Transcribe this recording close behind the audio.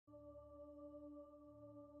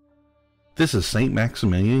This is St.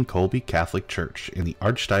 Maximilian Kolbe Catholic Church in the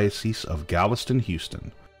Archdiocese of Galveston,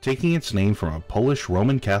 Houston, taking its name from a Polish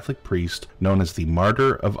Roman Catholic priest known as the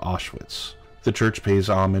Martyr of Auschwitz. The church pays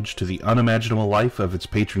homage to the unimaginable life of its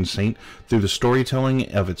patron saint through the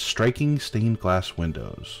storytelling of its striking stained glass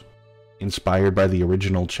windows. Inspired by the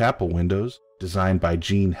original chapel windows, designed by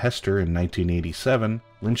Jean Hester in 1987,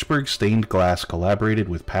 Lynchburg Stained Glass collaborated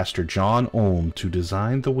with Pastor John Ulm to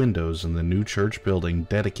design the windows in the new church building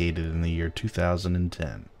dedicated in the year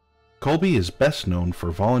 2010. Kolbe is best known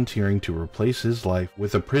for volunteering to replace his life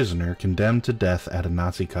with a prisoner condemned to death at a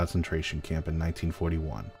Nazi concentration camp in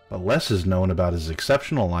 1941. But less is known about his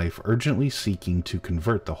exceptional life urgently seeking to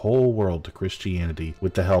convert the whole world to Christianity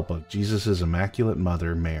with the help of Jesus' Immaculate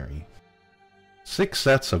Mother, Mary. 6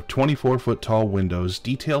 sets of 24-foot-tall windows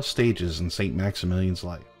detail stages in St. Maximilian's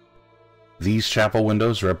life. These chapel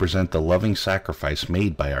windows represent the loving sacrifice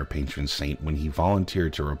made by our patron saint when he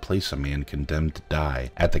volunteered to replace a man condemned to die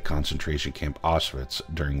at the concentration camp Auschwitz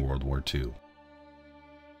during World War II.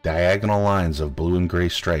 Diagonal lines of blue and gray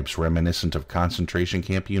stripes reminiscent of concentration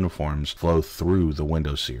camp uniforms flow through the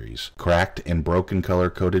window series. Cracked and broken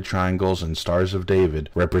color-coded triangles and stars of David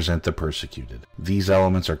represent the persecuted. These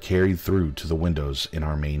elements are carried through to the windows in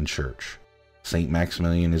our main church. St.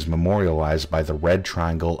 Maximilian is memorialized by the red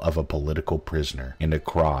triangle of a political prisoner and a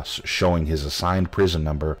cross showing his assigned prison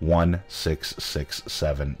number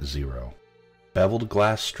 16670. Beveled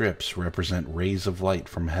glass strips represent rays of light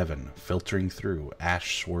from heaven filtering through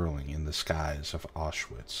ash swirling in the skies of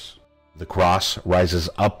Auschwitz. The cross rises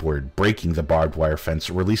upward, breaking the barbed wire fence,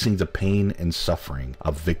 releasing the pain and suffering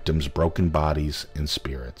of victims' broken bodies and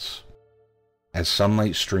spirits. As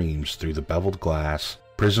sunlight streams through the beveled glass,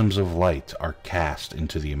 prisms of light are cast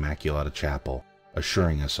into the Immaculata Chapel,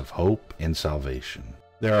 assuring us of hope and salvation.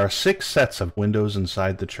 There are 6 sets of windows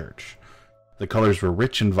inside the church. The colors were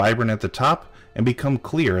rich and vibrant at the top and become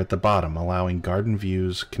clear at the bottom, allowing garden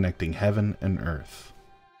views connecting heaven and earth.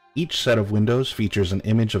 Each set of windows features an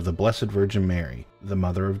image of the Blessed Virgin Mary, the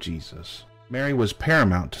Mother of Jesus. Mary was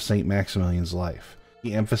paramount to St. Maximilian's life.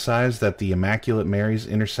 He emphasized that the Immaculate Mary's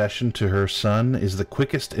intercession to her Son is the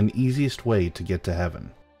quickest and easiest way to get to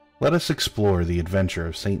heaven. Let us explore the adventure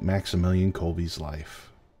of St. Maximilian Kolbe's life.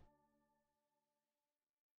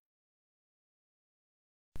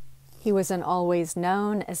 He was always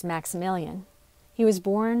known as Maximilian. He was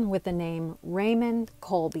born with the name Raymond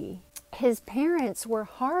Kolbe. His parents were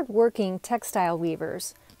hard-working textile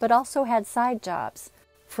weavers, but also had side jobs.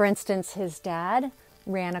 For instance, his dad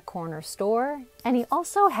ran a corner store, and he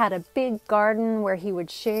also had a big garden where he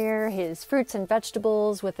would share his fruits and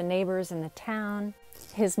vegetables with the neighbors in the town.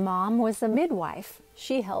 His mom was a midwife.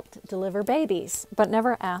 She helped deliver babies, but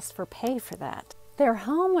never asked for pay for that. Their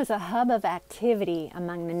home was a hub of activity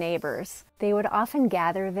among the neighbors. They would often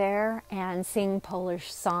gather there and sing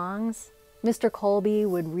Polish songs. Mr. Kolbe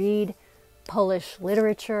would read Polish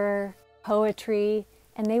literature, poetry,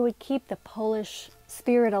 and they would keep the Polish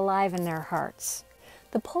spirit alive in their hearts.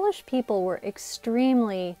 The Polish people were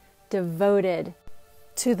extremely devoted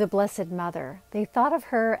to the Blessed Mother. They thought of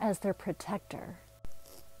her as their protector.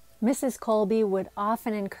 Mrs. Kolbe would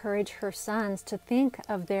often encourage her sons to think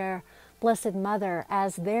of their Blessed Mother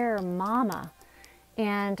as their mama,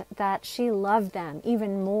 and that she loved them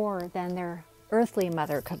even more than their earthly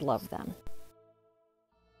mother could love them.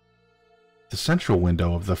 The central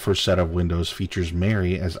window of the first set of windows features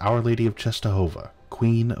Mary as Our Lady of Czestochowa,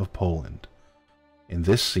 Queen of Poland. In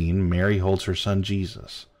this scene, Mary holds her son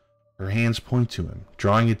Jesus. Her hands point to him,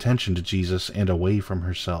 drawing attention to Jesus and away from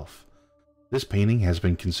herself. This painting has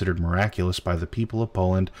been considered miraculous by the people of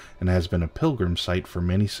Poland and has been a pilgrim site for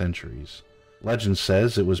many centuries. Legend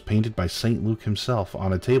says it was painted by St. Luke himself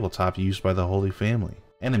on a tabletop used by the Holy Family.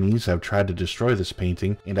 Enemies have tried to destroy this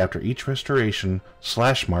painting, and after each restoration,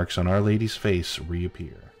 slash marks on Our Lady's face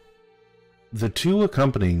reappear. The 2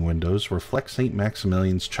 accompanying windows reflect St.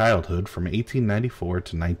 Maximilian's childhood from 1894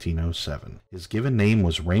 to 1907. His given name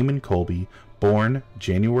was Raymond Kolbe, born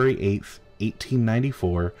January 8,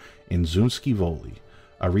 1894, in Zunski Woli,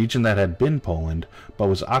 a region that had been Poland but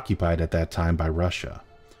was occupied at that time by Russia.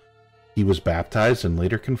 He was baptized and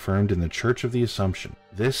later confirmed in the Church of the Assumption.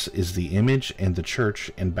 This is the image and the church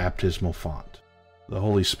and baptismal font. The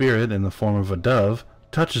Holy Spirit, in the form of a dove,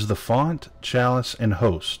 touches the font, chalice, and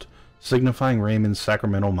host, signifying Raymond's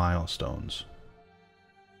sacramental milestones.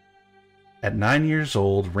 At 9 years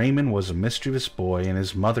old, Raymond was a mischievous boy, and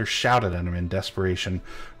his mother shouted at him in desperation,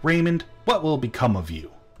 "Raymond, what will become of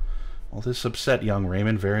you?" Well, this upset young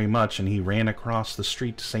Raymond very much, and he ran across the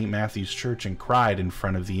street to St. Matthew's Church and cried in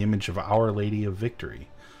front of the image of Our Lady of Victory.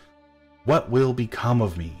 "What will become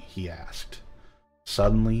of me?" he asked.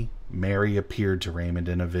 Suddenly, Mary appeared to Raymond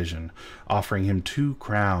in a vision, offering him 2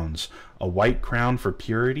 crowns, a white crown for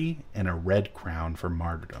purity and a red crown for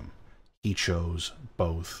martyrdom. He chose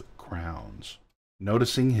both crowns.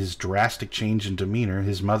 Noticing his drastic change in demeanor,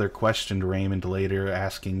 his mother questioned Raymond later,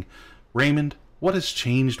 asking, "Raymond, what has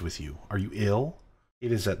changed with you? Are you ill?"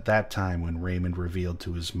 It is at that time when Raymond revealed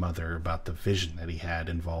to his mother about the vision that he had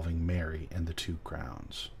involving Mary and the 2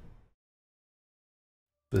 crowns.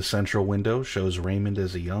 The central window shows Raymond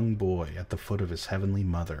as a young boy at the foot of his heavenly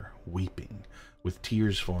mother, weeping, with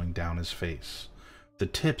tears flowing down his face. The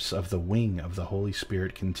tips of the wing of the Holy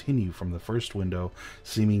Spirit continue from the first window,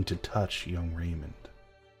 seeming to touch young Raymond.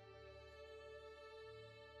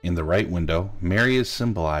 In the right window, Mary is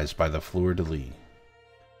symbolized by the fleur-de-lis.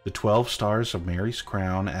 The 12 stars of Mary's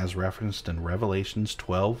crown, as referenced in Revelations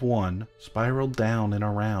 12:1, spiraled down and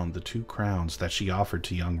around the 2 crowns that she offered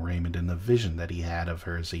to young Raymond in the vision that he had of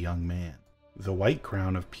her as a young man. The white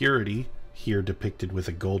crown of purity, here depicted with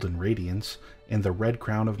a golden radiance, and the red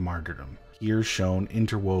crown of martyrdom, here shown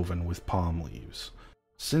interwoven with palm leaves.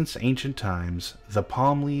 Since ancient times, the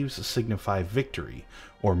palm leaves signify victory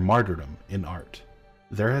or martyrdom in art.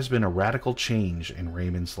 There has been a radical change in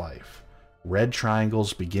Raymond's life. Red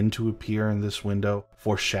triangles begin to appear in this window,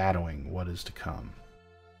 foreshadowing what is to come.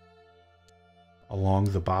 Along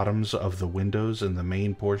the bottoms of the windows in the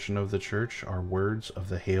main portion of the church are words of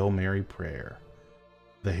the Hail Mary prayer.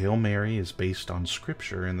 The Hail Mary is based on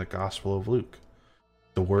scripture in the Gospel of Luke.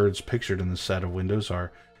 The words pictured in the set of windows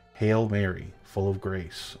are, "Hail Mary, full of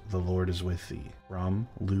grace, the Lord is with thee," from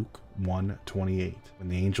Luke 1:28, when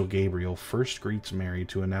the angel Gabriel first greets Mary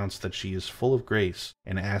to announce that she is full of grace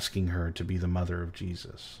and asking her to be the mother of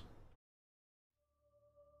Jesus.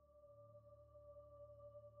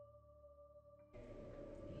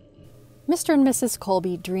 Mr. and Mrs.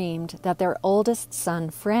 Kolbe dreamed that their oldest son,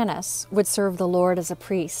 Francis, would serve the Lord as a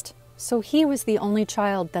priest, so he was the only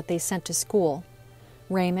child that they sent to school.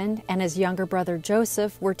 Raymond and his younger brother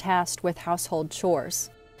Joseph were tasked with household chores.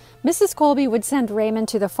 Mrs. Kolbe would send Raymond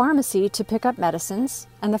to the pharmacy to pick up medicines,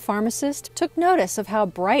 and the pharmacist took notice of how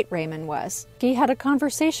bright Raymond was. He had a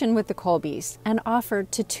conversation with the Kolbes and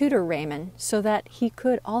offered to tutor Raymond so that he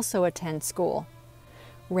could also attend school.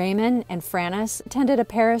 Raymond and Francis attended a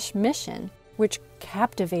parish mission, which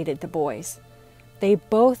captivated the boys. They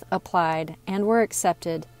both applied and were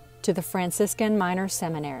accepted to the Franciscan Minor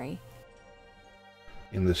Seminary.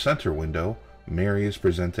 In the center window, Mary is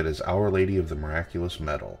presented as Our Lady of the Miraculous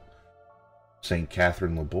Medal. St.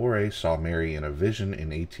 Catherine Laboure saw Mary in a vision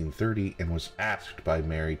in 1830 and was asked by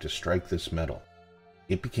Mary to strike this medal.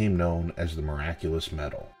 It became known as the Miraculous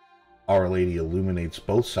Medal. Our Lady illuminates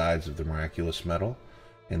both sides of the Miraculous Medal,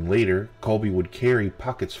 and later Kolbe would carry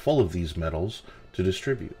pockets full of these medals to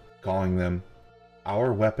distribute, calling them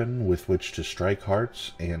 "Our Weapon with which to strike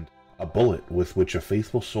hearts" and "A bullet with which a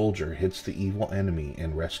faithful soldier hits the evil enemy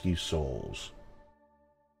and rescues souls."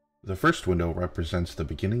 The first window represents the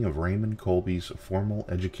beginning of Raymond Kolbe's formal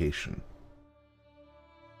education.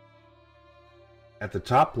 At the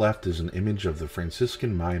top left is an image of the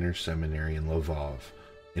Franciscan Minor Seminary in Lwów,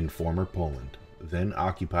 in former Poland, then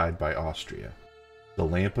occupied by Austria. The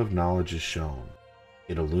lamp of knowledge is shown.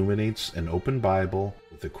 It illuminates an open Bible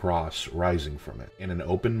with a cross rising from it, and an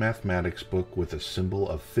open mathematics book with a symbol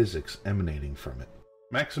of physics emanating from it.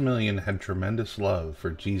 Maximilian had tremendous love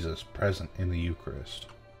for Jesus present in the Eucharist.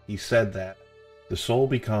 He said that the soul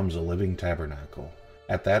becomes a living tabernacle.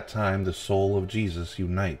 At that time, the soul of Jesus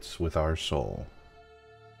unites with our soul.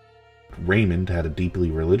 Raymond had a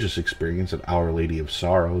deeply religious experience at Our Lady of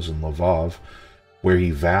Sorrows in Lwów, where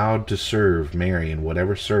he vowed to serve Mary in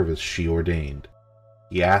whatever service she ordained.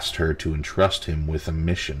 He asked her to entrust him with a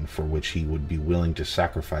mission for which he would be willing to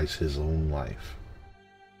sacrifice his own life.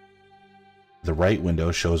 The right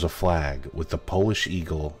window shows a flag with the Polish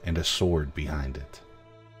eagle and a sword behind it.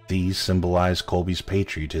 These symbolize Kolbe's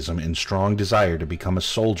patriotism and strong desire to become a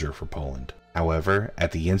soldier for Poland. However,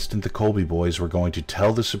 at the instant the Kolbe boys were going to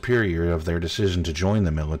tell the superior of their decision to join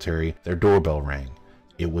the military, their doorbell rang.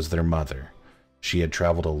 It was their mother. She had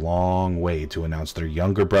traveled a long way to announce their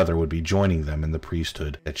younger brother would be joining them in the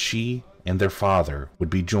priesthood, that she and their father would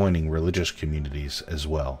be joining religious communities as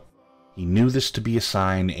well. He knew this to be a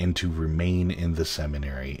sign and to remain in the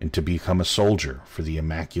seminary and to become a soldier for the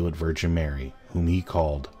Immaculate Virgin Mary, whom he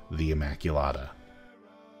called the Immaculata.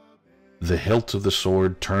 The hilt of the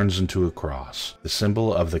sword turns into a cross. The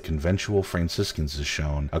symbol of the conventual Franciscans is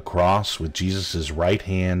shown, a cross with Jesus' right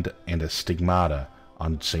hand and a stigmata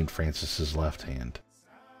on St. Francis's left hand.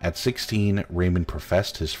 At 16, Raymond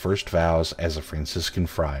professed his first vows as a Franciscan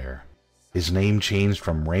friar. His name changed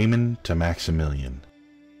from Raymond to Maximilian.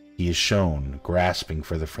 He is shown grasping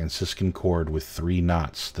for the Franciscan cord with 3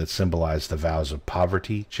 knots that symbolize the vows of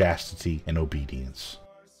poverty, chastity, and obedience.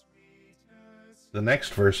 The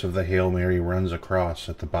next verse of the Hail Mary runs across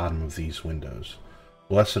at the bottom of these windows.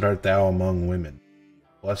 Blessed art thou among women.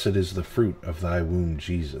 Blessed is the fruit of thy womb,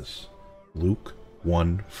 Jesus. Luke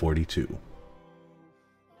 1:42.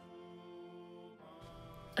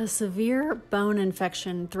 A severe bone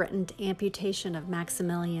infection threatened amputation of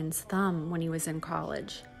Maximilian's thumb when he was in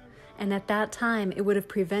college, and at that time it would have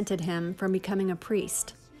prevented him from becoming a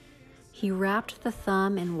priest. He wrapped the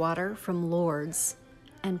thumb in water from Lourdes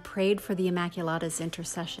and prayed for the Immaculata's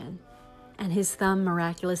intercession, and his thumb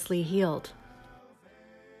miraculously healed.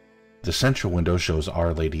 The central window shows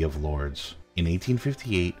Our Lady of Lourdes. In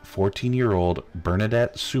 1858, 14-year-old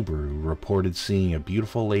Bernadette Subaru reported seeing a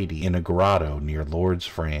beautiful lady in a grotto near Lourdes,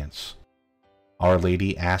 France. Our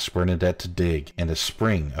Lady asked Bernadette to dig, and a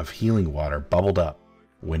spring of healing water bubbled up.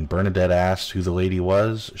 When Bernadette asked who the lady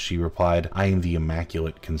was, she replied, "I am the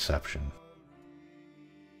Immaculate Conception."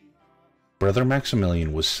 Brother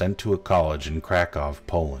Maximilian was sent to a college in Krakow,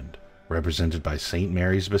 Poland, represented by St.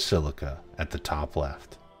 Mary's Basilica at the top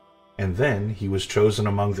left. And then he was chosen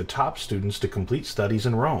among the top students to complete studies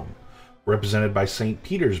in Rome, represented by St.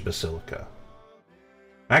 Peter's Basilica.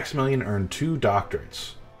 Maximilian earned 2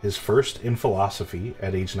 doctorates. His first in philosophy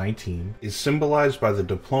at age 19 is symbolized by the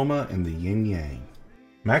diploma in the yin-yang.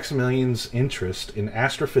 Maximilian's interest in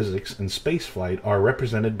astrophysics and spaceflight are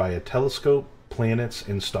represented by a telescope, planets,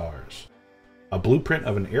 and stars. A blueprint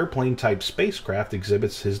of an airplane-type spacecraft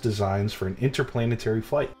exhibits his designs for an interplanetary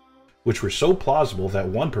flight, which were so plausible that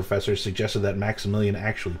one professor suggested that Maximilian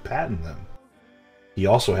actually patented them. He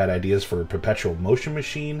also had ideas for a perpetual motion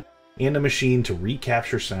machine and a machine to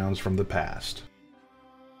recapture sounds from the past.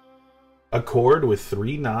 A cord with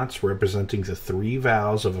 3 knots representing the 3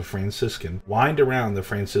 vows of a Franciscan wind around the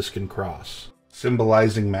Franciscan cross,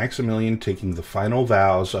 symbolizing Maximilian taking the final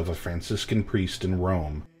vows of a Franciscan priest in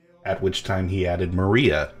Rome, at which time he added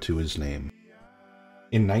Maria to his name.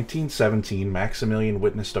 In 1917, Maximilian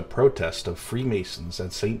witnessed a protest of Freemasons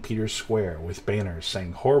at St. Peter's Square with banners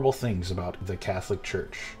saying horrible things about the Catholic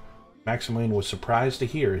Church. Maximilian was surprised to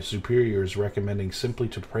hear his superiors recommending simply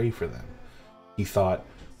to pray for them. He thought,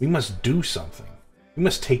 "We must do something. We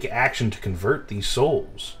must take action to convert these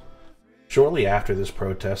souls." Shortly after this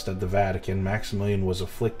protest at the Vatican, Maximilian was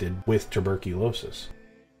afflicted with tuberculosis,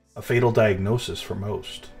 a fatal diagnosis for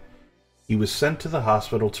most. He was sent to the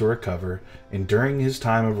hospital to recover, and during his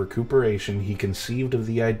time of recuperation he conceived of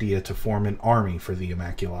the idea to form an army for the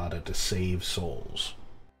Immaculata to save souls.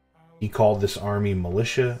 He called this army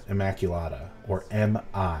Militia Immaculata, or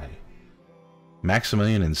MI.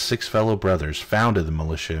 Maximilian and 6 fellow brothers founded the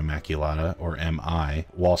Militia Immaculata, or MI,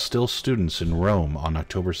 while still students in Rome on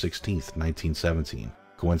October 16, 1917,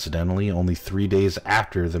 coincidentally only 3 days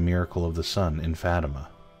after the Miracle of the Sun in Fatima.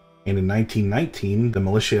 And in 1919, the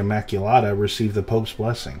Militia Immaculata received the Pope's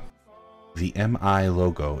blessing. The MI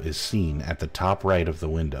logo is seen at the top right of the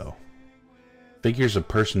window. Figures of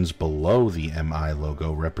persons below the MI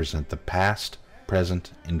logo represent the past,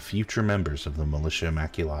 present, and future members of the Militia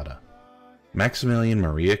Immaculata. Maximilian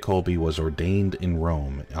Maria Kolbe was ordained in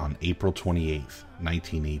Rome on April 28,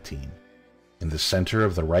 1918. In the center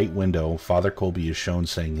of the right window, Father Kolbe is shown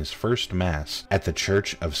saying his first Mass at the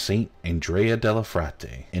Church of St. Andrea della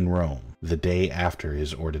Frate in Rome, the day after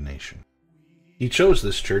his ordination. He chose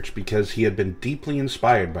this church because he had been deeply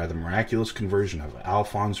inspired by the miraculous conversion of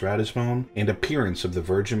Alphonse Ratisbonne and appearance of the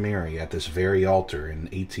Virgin Mary at this very altar in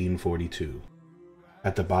 1842.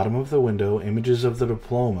 At the bottom of the window, images of the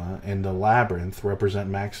diploma and the labyrinth represent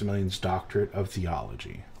Maximilian's doctorate of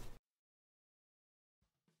theology.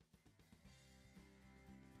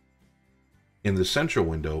 In the central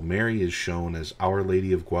window, Mary is shown as Our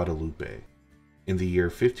Lady of Guadalupe. In the year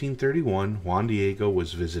 1531, Juan Diego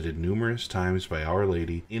was visited numerous times by Our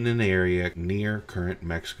Lady in an area near current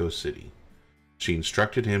Mexico City. She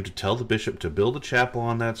instructed him to tell the bishop to build a chapel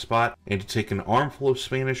on that spot and to take an armful of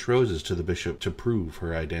Spanish roses to the bishop to prove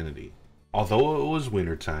her identity. Although it was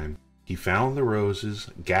wintertime, he found the roses,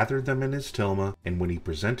 gathered them in his tilma, and when he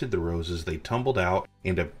presented the roses, they tumbled out,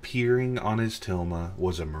 and appearing on his tilma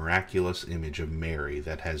was a miraculous image of Mary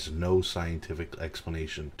that has no scientific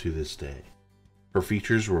explanation to this day. Her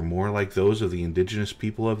features were more like those of the indigenous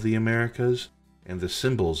people of the Americas, and the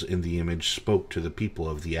symbols in the image spoke to the people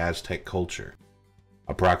of the Aztec culture.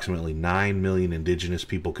 Approximately 9 million indigenous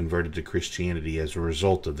people converted to Christianity as a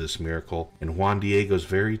result of this miracle, and Juan Diego's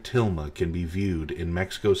very tilma can be viewed in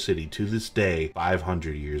Mexico City to this day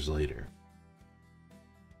 500 years later.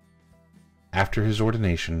 After his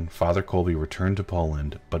ordination, Father Kolbe returned to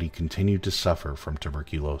Poland, but he continued to suffer from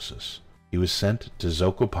tuberculosis. He was sent to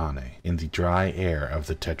Zakopane in the dry air of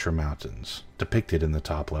the Tatra Mountains, depicted in the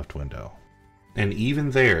top left window. And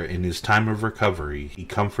even there, in his time of recovery, he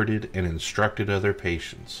comforted and instructed other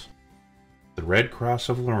patients. The Red Cross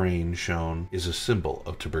of Lorraine shown is a symbol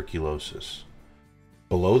of tuberculosis.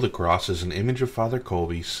 Below the cross is an image of Father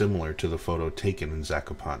Kolbe similar to the photo taken in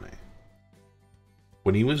Zakopane.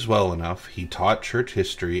 When he was well enough, he taught church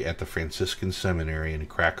history at the Franciscan Seminary in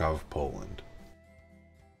Krakow, Poland.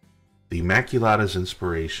 The Immaculata's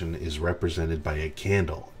inspiration is represented by a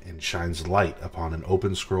candle and shines light upon an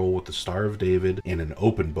open scroll with the Star of David and an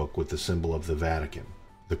open book with the symbol of the Vatican,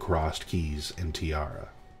 the crossed keys and tiara.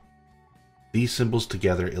 These symbols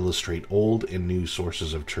together illustrate old and new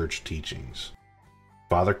sources of church teachings.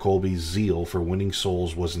 Father Kolbe's zeal for winning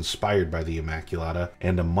souls was inspired by the Immaculata,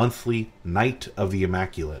 and a monthly Night of the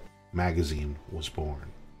Immaculate magazine was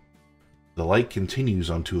born. The light continues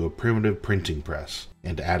onto a primitive printing press,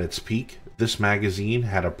 and at its peak, this magazine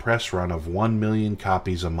had a press run of 1 million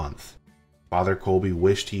copies a month. Father Kolbe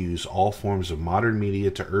wished to use all forms of modern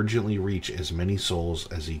media to urgently reach as many souls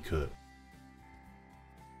as he could.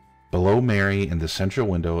 Below Mary in the central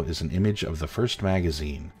window is an image of the first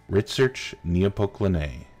magazine, Richard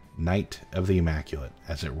Buswell, Night of the Immaculate,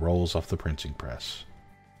 as it rolls off the printing press.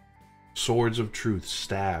 Swords of truth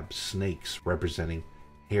stab snakes representing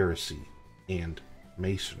heresy and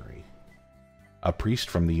masonry. A priest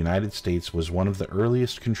from the United States was one of the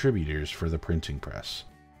earliest contributors for the printing press.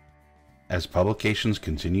 As publications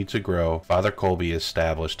continued to grow, Father Kolbe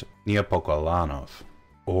established Niepokalanów,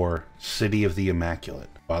 or City of the Immaculate.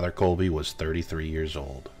 Father Kolbe was 33 years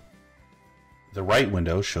old. The right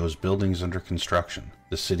window shows buildings under construction.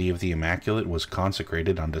 The City of the Immaculate was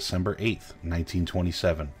consecrated on December 8,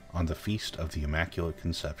 1927, on the Feast of the Immaculate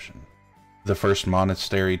Conception. The first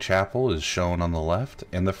monastery chapel is shown on the left,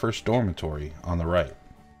 and the first dormitory on the right.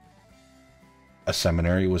 A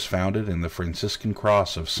seminary was founded, and the Franciscan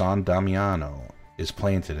cross of San Damiano is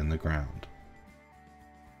planted in the ground.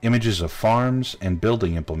 Images of farms and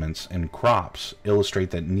building implements and crops illustrate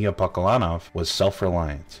that Niepokalanów was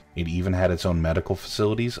self-reliant. It even had its own medical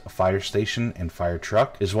facilities, a fire station and fire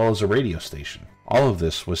truck, as well as a radio station. All of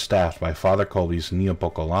this was staffed by Father Kolbe's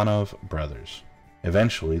Niepokalanów brothers.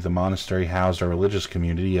 Eventually, the monastery housed a religious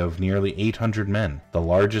community of nearly 800 men, the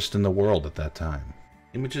largest in the world at that time.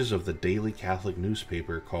 Images of the daily Catholic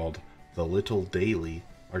newspaper called The Little Daily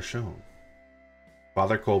are shown.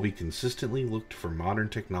 Father Kolbe consistently looked for modern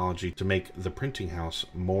technology to make the printing house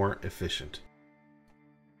more efficient.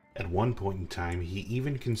 At one point in time, he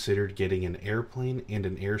even considered getting an airplane and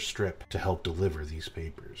an airstrip to help deliver these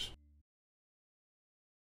papers.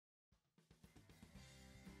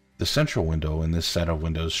 The central window in this set of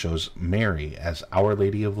windows shows Mary as Our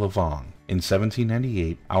Lady of Lavon. In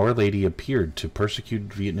 1798, Our Lady appeared to persecuted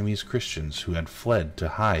Vietnamese Christians who had fled to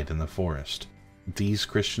hide in the forest. These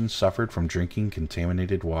Christians suffered from drinking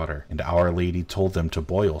contaminated water, and Our Lady told them to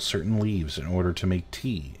boil certain leaves in order to make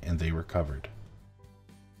tea, and they recovered.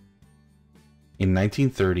 In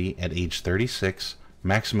 1930, at age 36,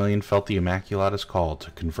 Maximilian felt the Immaculata's call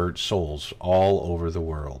to convert souls all over the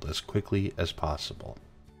world as quickly as possible.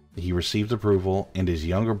 He received approval, and his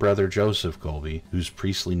younger brother Joseph Kolbe, whose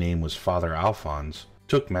priestly name was Father Alphonse,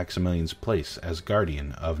 took Maximilian's place as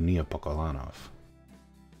guardian of Niepokalanów.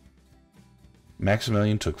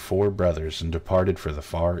 Maximilian took 4 brothers and departed for the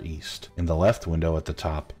Far East. In the left window at the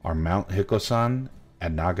top are Mount Hikosan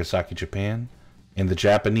at Nagasaki, Japan, and the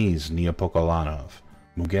Japanese Niepokalanów,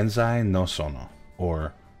 Mugenzai no Sono,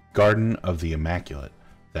 or Garden of the Immaculate,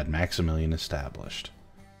 that Maximilian established.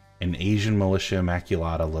 An Asian Militia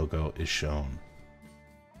Immaculata logo is shown.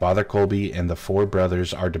 Father Kolbe and the 4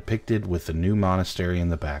 brothers are depicted with the new monastery in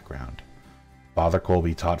the background. Father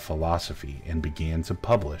Kolbe taught philosophy and began to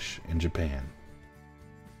publish in Japan.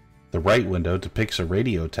 The right window depicts a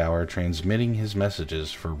radio tower transmitting his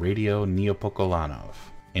messages for Radio Niepokalanów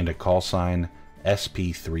and a call sign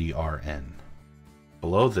SP3RN.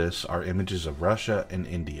 Below this are images of Russia and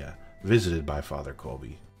India, visited by Father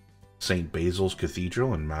Kolbe, St. Basil's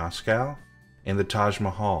Cathedral in Moscow, and the Taj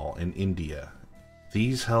Mahal in India.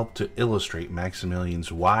 These help to illustrate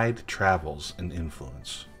Maximilian's wide travels and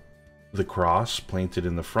influence. The cross, planted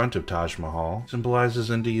in the front of Taj Mahal, symbolizes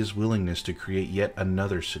India's willingness to create yet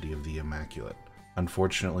another City of the Immaculate.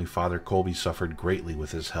 Unfortunately, Father Kolbe suffered greatly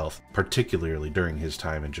with his health, particularly during his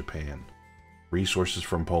time in Japan. Resources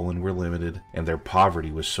from Poland were limited, and their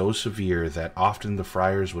poverty was so severe that often the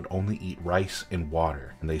friars would only eat rice and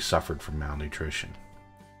water, and they suffered from malnutrition.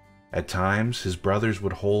 At times, his brothers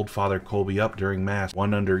would hold Father Kolbe up during Mass,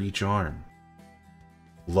 one under each arm.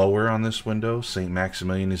 Lower on this window, St.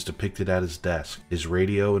 Maximilian is depicted at his desk, his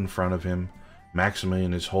radio in front of him.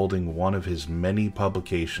 Maximilian is holding one of his many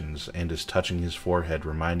publications and is touching his forehead,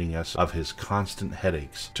 reminding us of his constant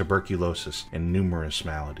headaches, tuberculosis, and numerous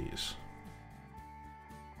maladies.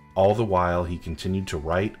 All the while, he continued to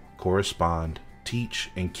write, correspond, teach,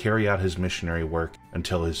 and carry out his missionary work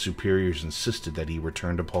until his superiors insisted that he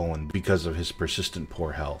return to Poland because of his persistent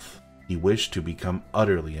poor health. He wished to become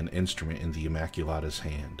utterly an instrument in the Immaculata's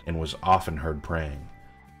hand, and was often heard praying,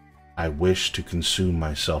 "I wish to consume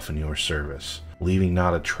myself in your service, leaving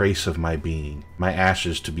not a trace of my being, my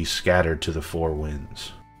ashes to be scattered to the four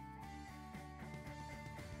winds."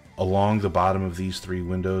 Along the bottom of these three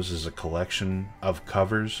windows is a collection of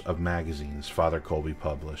covers of magazines Father Kolbe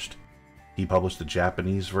published. He published the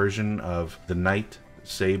Japanese version of The Night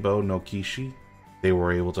Seibo no Kishi. They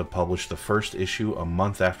were able to publish the first issue a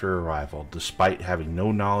month after arrival, despite having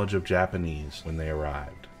no knowledge of Japanese when they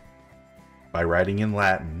arrived. By writing in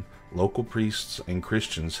Latin, local priests and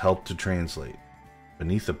Christians helped to translate.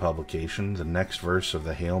 Beneath the publication, the next verse of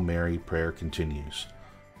the Hail Mary prayer continues,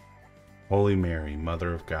 "Holy Mary,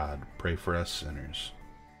 Mother of God, pray for us sinners."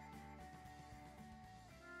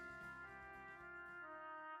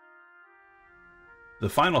 The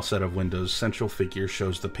final set of windows' central figure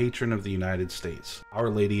shows the patron of the United States, Our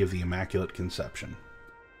Lady of the Immaculate Conception.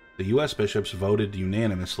 The U.S. bishops voted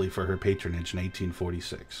unanimously for her patronage in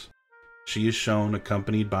 1846. She is shown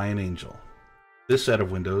accompanied by an angel. This set of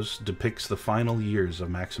windows depicts the final years of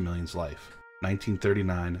Maximilian's life,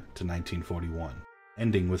 1939 to 1941,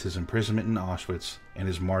 ending with his imprisonment in Auschwitz and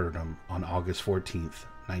his martyrdom on August 14,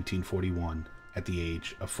 1941, at the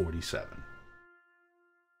age of 47.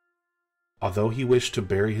 Although he wished to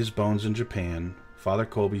bury his bones in Japan, Father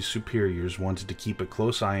Kolbe's superiors wanted to keep a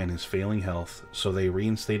close eye on his failing health, so they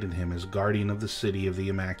reinstated him as guardian of the city of the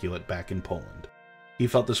Immaculate back in Poland. He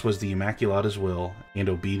felt this was the Immaculata's will and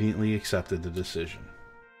obediently accepted the decision.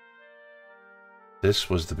 This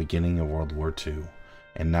was the beginning of World War II,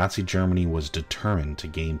 and Nazi Germany was determined to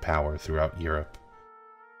gain power throughout Europe.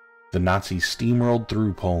 The Nazis steamrolled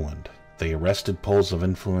through Poland. They arrested Poles of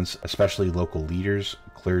influence, especially local leaders,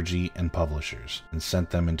 clergy, and publishers, and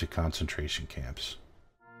sent them into concentration camps.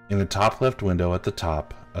 In the top left window at the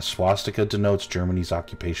top, a swastika denotes Germany's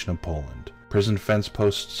occupation of Poland. Prison fence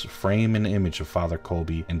posts frame an image of Father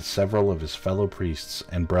Kolbe and several of his fellow priests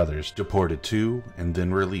and brothers deported to and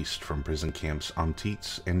then released from prison camps on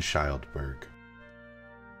Tietz and Schildberg.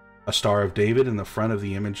 A Star of David in the front of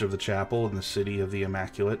the image of the chapel in the City of the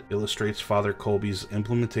Immaculate illustrates Father Kolbe's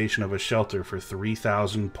implementation of a shelter for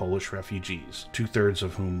 3,000 Polish refugees, 2/3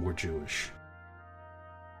 of whom were Jewish.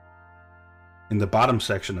 In the bottom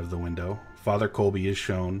section of the window, Father Kolbe is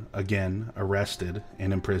shown, again, arrested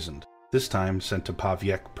and imprisoned, this time sent to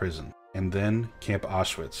Pawiec prison, and then Camp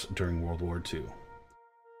Auschwitz during World War II.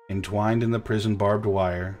 Entwined in the prison barbed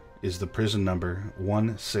wire is the prison number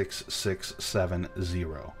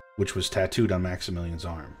 16670. Which was tattooed on Maximilian's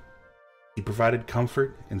arm. He provided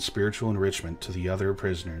comfort and spiritual enrichment to the other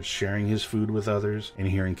prisoners, sharing his food with others and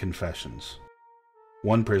hearing confessions.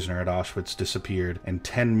 One prisoner at Auschwitz disappeared, and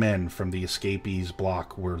 10 men from the escapees'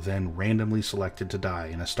 block were then randomly selected to die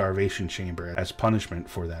in a starvation chamber as punishment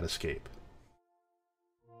for that escape.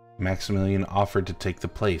 Maximilian offered to take the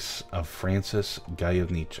place of Francis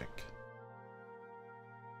Gajowniczek.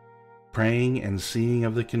 Praying and singing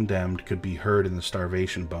of the condemned could be heard in the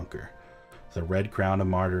starvation bunker. The red crown of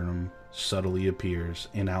martyrdom subtly appears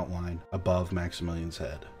in outline above Maximilian's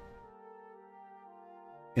head.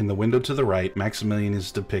 In the window to the right, Maximilian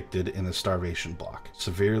is depicted in the starvation block,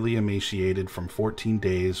 severely emaciated from 14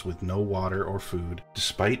 days with no water or food.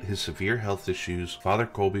 Despite his severe health issues, Father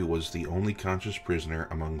Kolbe was the only conscious prisoner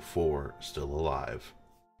among 4 still alive.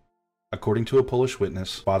 According to a Polish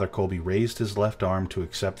witness, Father Kolbe raised his left arm to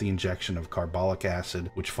accept the injection of carbolic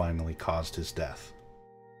acid, which finally caused his death.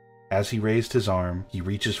 As he raised his arm, he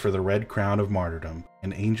reaches for the red crown of martyrdom.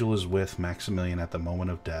 An angel is with Maximilian at the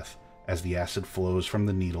moment of death, as the acid flows from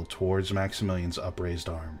the needle towards Maximilian's upraised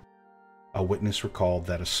arm. A witness recalled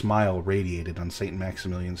that a smile radiated on St.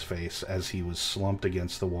 Maximilian's face as he was slumped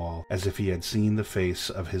against the wall, as if he had seen the face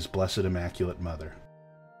of his Blessed Immaculate Mother.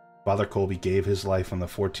 Father Kolbe gave his life on the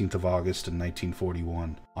 14th of August in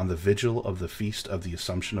 1941, on the vigil of the Feast of the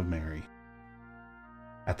Assumption of Mary.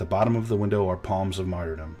 At the bottom of the window are palms of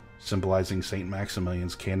martyrdom, symbolizing St.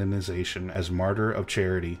 Maximilian's canonization as Martyr of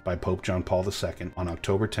Charity by Pope John Paul II on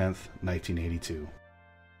October 10, 1982.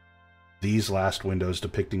 These last windows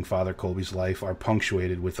depicting Father Kolbe's life are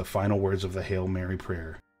punctuated with the final words of the Hail Mary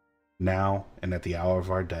prayer, "Now and at the hour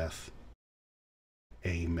of our death.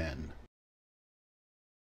 Amen."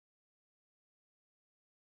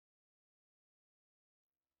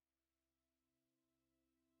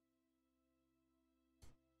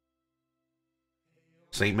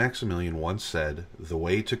 St. Maximilian once said, "The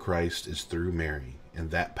way to Christ is through Mary,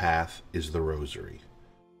 and that path is the Rosary."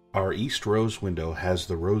 Our East Rose window has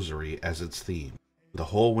the Rosary as its theme. The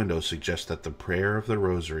whole window suggests that the prayer of the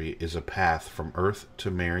Rosary is a path from earth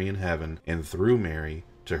to Mary in heaven, and through Mary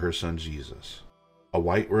to her Son Jesus. A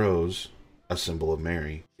white rose, a symbol of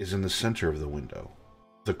Mary, is in the center of the window.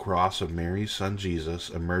 The cross of Mary's Son Jesus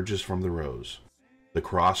emerges from the rose. The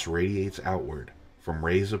cross radiates outward, from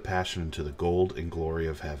rays of passion into the gold and glory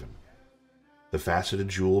of heaven. The faceted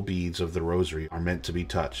jewel beads of the Rosary are meant to be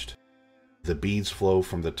touched. The beads flow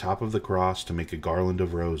from the top of the cross to make a garland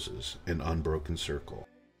of roses, an unbroken circle.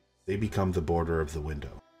 They become the border of the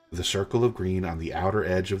window. The circle of green on the outer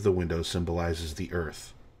edge of the window symbolizes the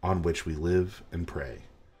earth, on which we live and pray.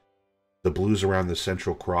 The blues around the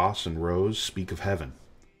central cross and rose speak of heaven.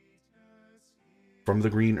 From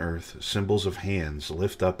the green earth, symbols of hands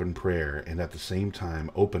lift up in prayer and at the same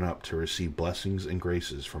time open up to receive blessings and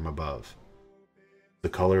graces from above. The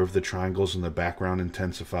color of the triangles in the background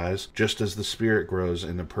intensifies, just as the spirit grows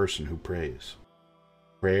in a person who prays.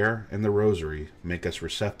 Prayer and the Rosary make us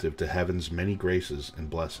receptive to heaven's many graces and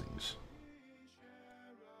blessings.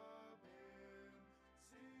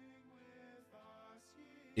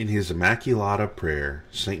 In his Immaculata prayer,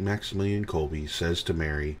 St. Maximilian Kolbe says to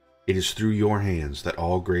Mary, "It is through your hands that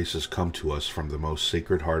all graces come to us from the most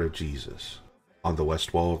sacred heart of Jesus." On the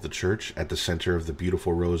west wall of the church, at the center of the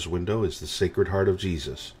beautiful rose window, is the Sacred Heart of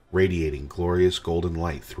Jesus, radiating glorious golden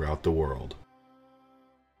light throughout the world.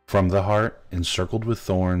 From the heart, encircled with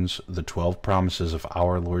thorns, the 12 promises of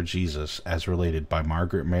our Lord Jesus, as related by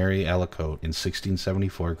Margaret Mary Ellicote in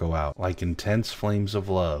 1674, go out, like intense flames of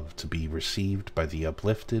love, to be received by the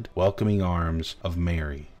uplifted, welcoming arms of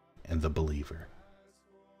Mary and the believer.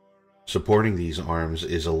 Supporting these arms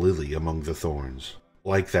is a lily among the thorns,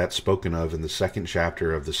 like that spoken of in the 2nd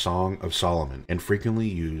chapter of the Song of Solomon, and frequently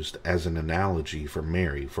used as an analogy for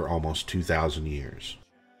Mary for almost 2,000 years.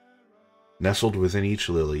 Nestled within each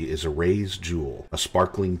lily is a raised jewel, a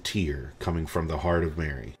sparkling tear coming from the heart of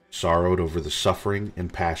Mary, sorrowed over the suffering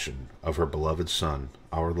and passion of her beloved Son,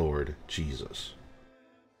 our Lord Jesus.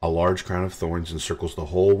 A large crown of thorns encircles the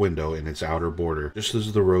whole window in its outer border, just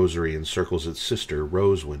as the Rosary encircles its sister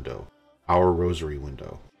rose window, our Rosary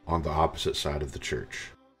window, on the opposite side of the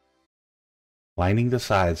church. Lining the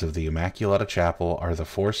sides of the Immaculata Chapel are the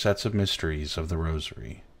 4 sets of mysteries of the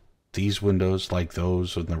Rosary. These windows, like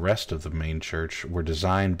those in the rest of the main church, were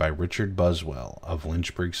designed by Richard Buswell of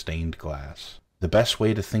Lynchburg stained glass. The best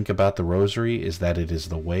way to think about the Rosary is that it is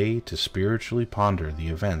the way to spiritually ponder the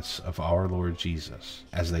events of our Lord Jesus,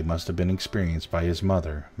 as they must have been experienced by his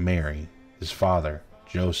mother, Mary, his father,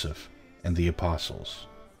 Joseph, and the apostles.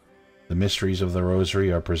 The mysteries of the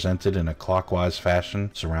Rosary are presented in a clockwise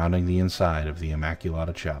fashion surrounding the inside of the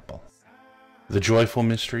Immaculata Chapel. The joyful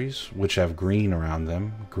mysteries, which have green around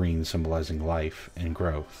them, green symbolizing life and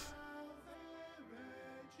growth.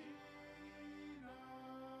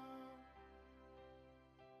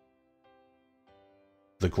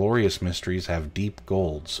 The glorious mysteries have deep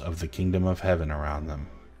golds of the kingdom of heaven around them.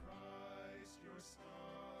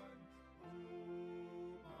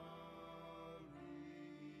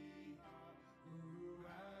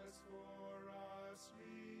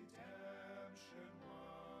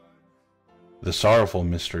 The sorrowful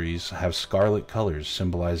mysteries have scarlet colors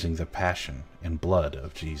symbolizing the passion and blood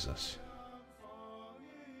of Jesus.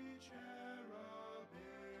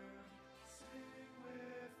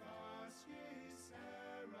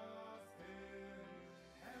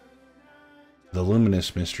 The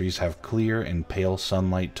luminous mysteries have clear and pale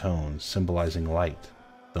sunlight tones symbolizing light.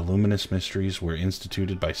 The luminous mysteries were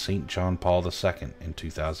instituted by St. John Paul II in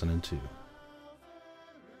 2002.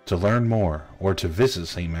 To learn more, or to visit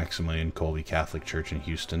St. Maximilian Kolbe Catholic Church in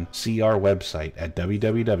Houston, see our website at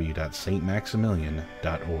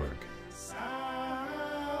www.stmaximilian.org.